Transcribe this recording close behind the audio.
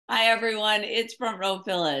Hi, everyone. It's Front Row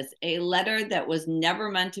Phyllis. A letter that was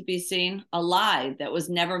never meant to be seen, a lie that was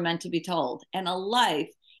never meant to be told, and a life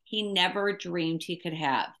he never dreamed he could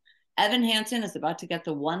have. Evan Hansen is about to get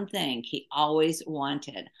the one thing he always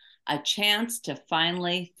wanted, a chance to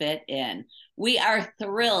finally fit in. We are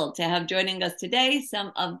thrilled to have joining us today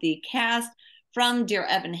some of the cast from Dear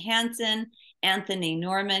Evan Hansen, Anthony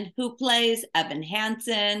Norman, who plays Evan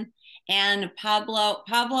Hansen, and Pablo,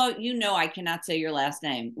 you know I cannot say your last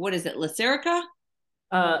name. What is it, Lacerica?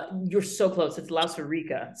 You're so close. It's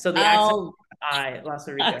Lausarica. So the accent Oh, I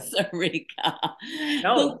Lausarica. Costa Rica. Who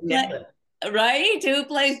No, play, nailed it. right? Who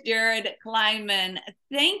plays Jared Kleinman?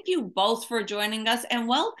 Thank you both for joining us and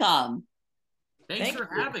welcome. Thanks Thank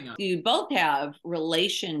for you. having us. You both have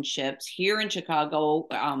relationships here in Chicago.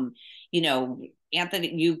 You know,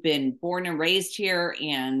 Anthony, you've been born and raised here,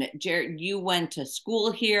 and Jared, you went to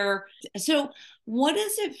school here. So, what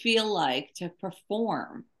does it feel like to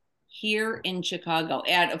perform here in Chicago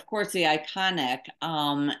at, of course, the iconic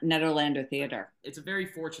Nederlander Theater? It's a very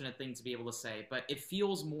fortunate thing to be able to say, but it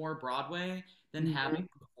feels more Broadway than Mhm. having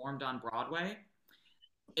performed on Broadway,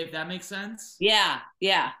 if that makes sense. Yeah,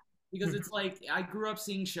 yeah. Because it's like I grew up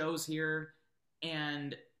seeing shows here,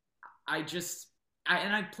 and I just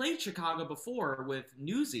I played Chicago before with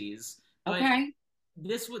Newsies, but Okay.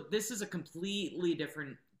 this is a completely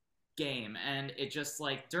different game, and it just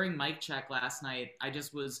like during mic check last night, I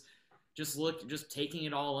just was just taking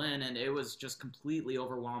it all in, and it was just completely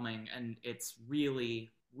overwhelming, and it's really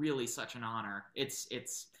such an honor.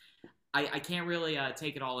 I can't really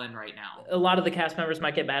take it all in right now. A lot of the cast members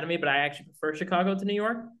might get mad at me, but I actually prefer Chicago to New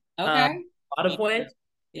York. Okay. A lot of ways.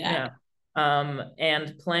 Yeah. Yeah.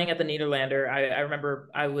 And playing at the Nederlander, I remember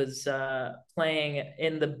I was playing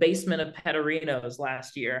in the basement of Petorino's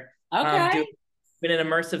last year, doing Okay. an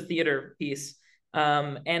immersive theater piece.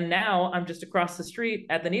 And now I'm just across the street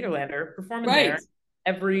at the Nederlander performing Right. there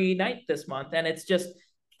every night this month. And it's just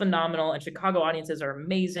phenomenal. And Chicago audiences are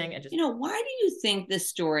amazing. And just, Why do you think this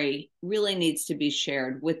story really needs to be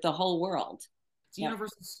shared with the whole world? It's a Yep.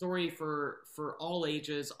 universal story for all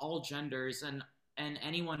ages, all genders, and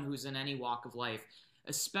anyone who's in any walk of life,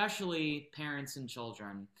 especially parents and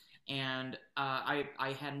children. And I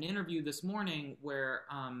had an interview this morning where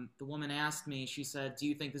the woman asked me, she said, "Do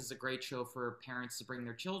you think this is a great show for parents to bring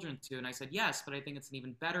their children to?" And I said, "Yes, but I think it's an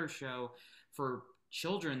even better show for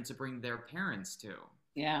children to bring their parents to."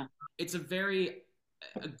 Yeah. It's a very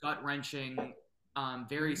gut wrenching,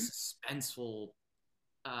 very Mhm. suspenseful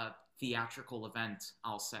uh, theatrical event.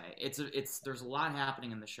 I'll say it's there's a lot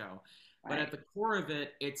happening in the show, but Right. at the core of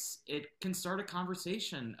it, it can start a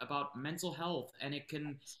conversation about mental health, and it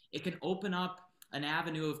can open up an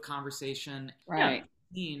avenue of conversation yeah, Right.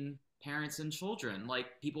 between parents and children.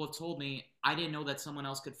 Like people have told me, I didn't know that someone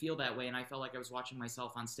else could feel that way, and I felt like I was watching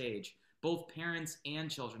myself on stage. Both parents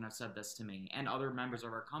and children have said this to me, and other members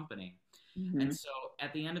of our company. And Mhm. so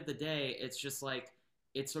at the end of the day, it's just like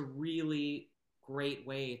it's a really great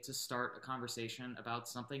way to start a conversation about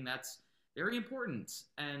something that's very important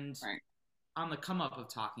and Right. on the come up of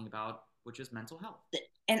talking about, which is mental health.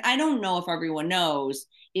 And I don't know if everyone knows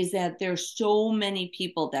is that there's so many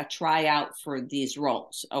people that try out for these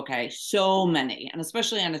roles. Okay. So many, and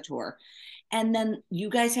especially on a tour. And then you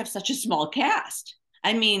guys have such a small cast.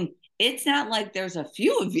 I mean, it's not like there's a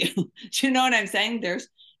few of you. Do you know what I'm saying?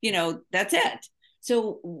 That's it.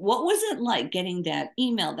 So, what was it like getting that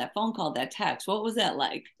email, that phone call, that text? What was that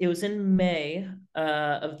like? it was in May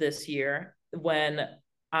of this year when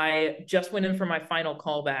I just went in for my final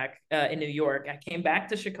callback in New York. I came back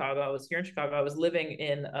to Chicago. I was here in Chicago. I was living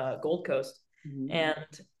in Gold Coast, Mhm.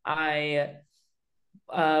 and I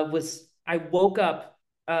I woke up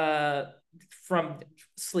from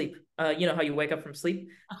sleep. You know how you wake up from sleep.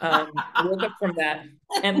 I woke up from that,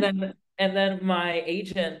 and then my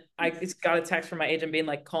agent, I just got a text from my agent being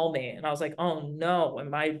like, "Call me," and I was like, "Oh no,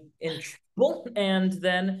 am I in trouble?" And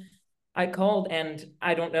then I called, and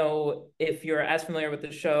I don't know if you're as familiar with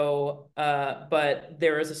the show, but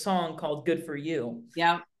there is a song called "Good for You,"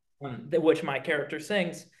 Yeah. which my character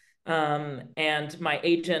sings. And my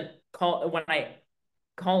agent when I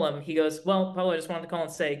call him, he goes, "Well, Paulo, I just wanted to call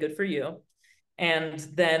and say good for you." And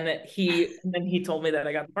then he told me that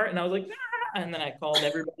I got the part, and I was like, "Ah!" And then I called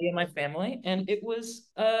everybody in my family, and it was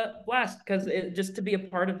a blast because it just to be a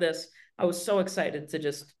part of this, I was so excited to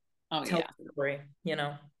just Oh, tell yeah. the story.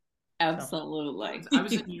 So Absolutely. I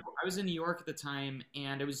was in New York at the time,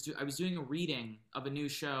 and I was doing a reading of a new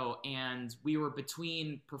show, and we were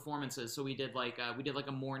between performances, so we did like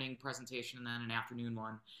a morning presentation and then an afternoon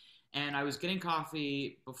one, and I was getting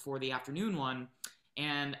coffee before the afternoon one,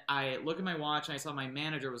 and I look at my watch and I saw my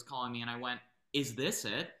manager was calling me, and I went, "Is this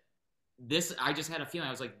it?" I just had a feeling.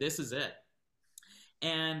 I was like, this is it.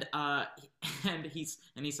 And and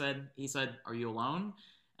he said, are you alone?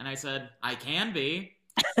 And I said, I can be.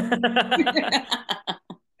 And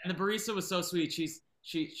the barista was so sweet.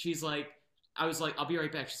 She's like, I was like, I'll be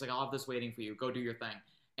right back. She's like, I'll have this waiting for you. Go do your thing.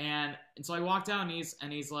 And so I walked out, and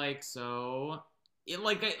he's like, so it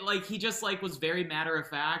like he just like was very matter of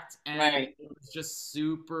fact, and Right. it was just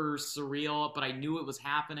super surreal. But I knew it was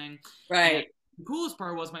happening. Right. And the coolest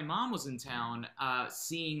part was my mom was in town,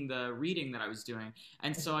 seeing the reading that I was doing,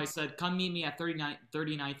 and so I said, come meet me at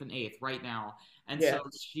 39th and 8th right now. And Yeah. so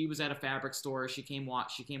she was at a fabric store. She came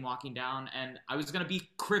walking down, and I was gonna be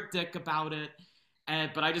cryptic about it,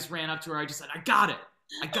 but I just ran up to her. I just said, I got it.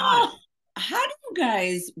 How do you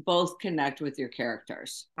guys both connect with your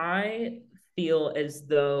characters? I feel as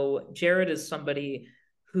though Jared is somebody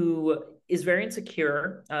who is very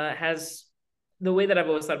insecure, has the way that I've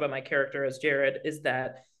always thought about my character as Jared is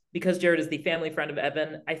that because Jared is the family friend of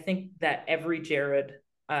Evan, I think that every Jared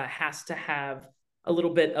has to have a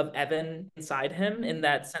little bit of Evan inside him, in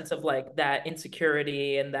that sense of like that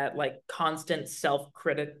insecurity and that like constant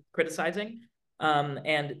criticizing.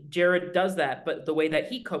 And Jared does that, but the way that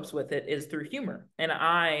he copes with it is through humor. And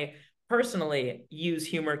I personally use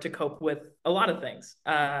humor to cope with a lot of things.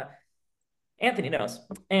 Anthony knows.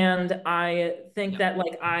 And I think that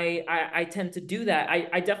like I tend to do that.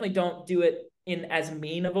 I definitely don't do it in as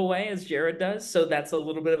mean of a way as Jared does. So that's a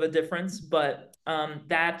little bit of a difference. But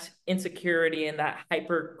that insecurity and that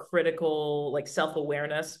hypercritical like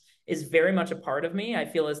self-awareness is very much a part of me. I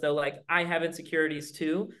feel as though like I have insecurities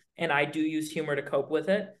too, and I do use humor to cope with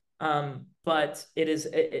it. But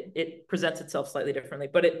it presents itself slightly differently,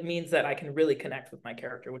 but it means that I can really connect with my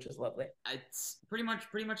character, which is lovely. It's pretty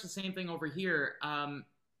much the same thing over here. I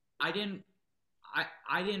didn't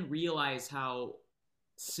realize how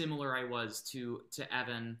similar I was to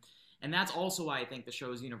Evan, and that's also why I think the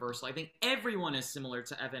show is universal. I think everyone is similar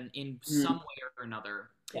to Evan in some way or another.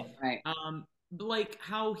 Yeah, right. Like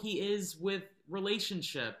how he is with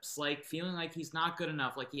relationships, like feeling like he's not good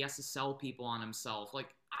enough, like he has to sell people on himself. Like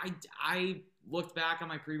I looked back on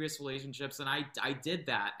my previous relationships, and I did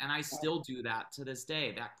that, and I still do that to this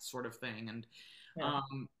day, that sort of thing. And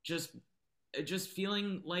just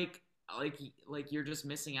feeling like you're just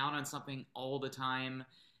missing out on something all the time,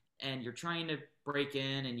 and you're trying to break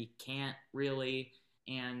in and you can't really,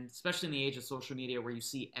 and especially in the age of social media where you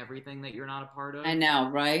see everything that you're not a part of. I know,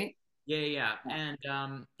 right? Yeah. And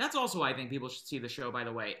that's also why I think people should see the show, by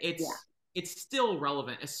the way. It's still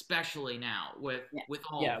relevant, especially now with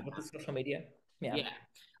all with the social media. Yeah.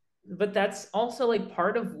 But that's also like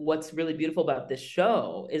part of what's really beautiful about this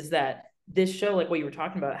show is that this show, like what you were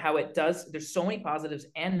talking about, how it does, there's so many positives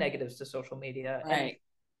and negatives to social media. Right. And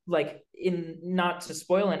like, in not to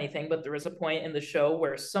spoil anything, but there is a point in the show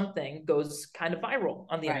where something goes kind of viral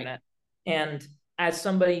on the internet. And as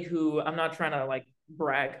somebody who, I'm not trying to like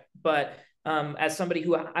brag, but as somebody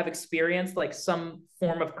who I've experienced like some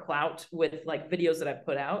form of clout with like videos that I've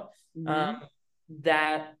put out,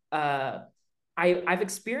 that I've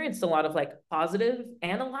experienced a lot of like positive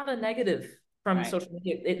and a lot of negative from social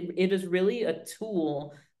media. It is really a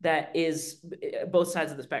tool that is both sides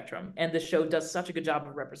of the spectrum, and the show does such a good job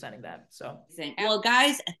of representing that. So, well,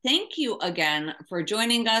 guys, thank you again for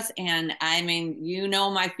joining us. And I mean, you know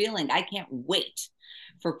my feeling. I can't wait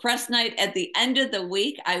for press night at the end of the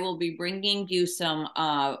week. I will be bringing you some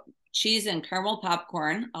cheese and caramel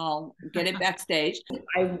popcorn. I'll get it backstage.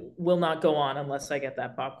 I will not go on unless I get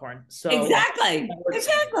that popcorn. So exactly.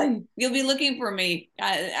 You'll be looking for me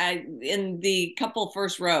in the couple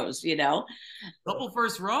first rows, you know. Couple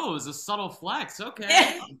first rows, a subtle flex.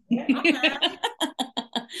 Okay. Okay.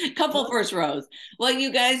 Couple first rows. Well, you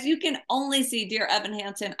guys, you can only see Dear Evan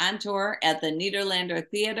Hansen on tour at the Nederlander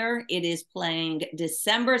Theater. It is playing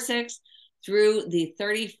December 6th through the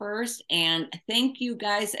 31st. And thank you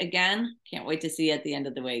guys again. Can't wait to see you at the end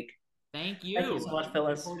of the week. Thank you. Thank you so much,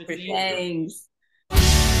 Phyllis. Thanks.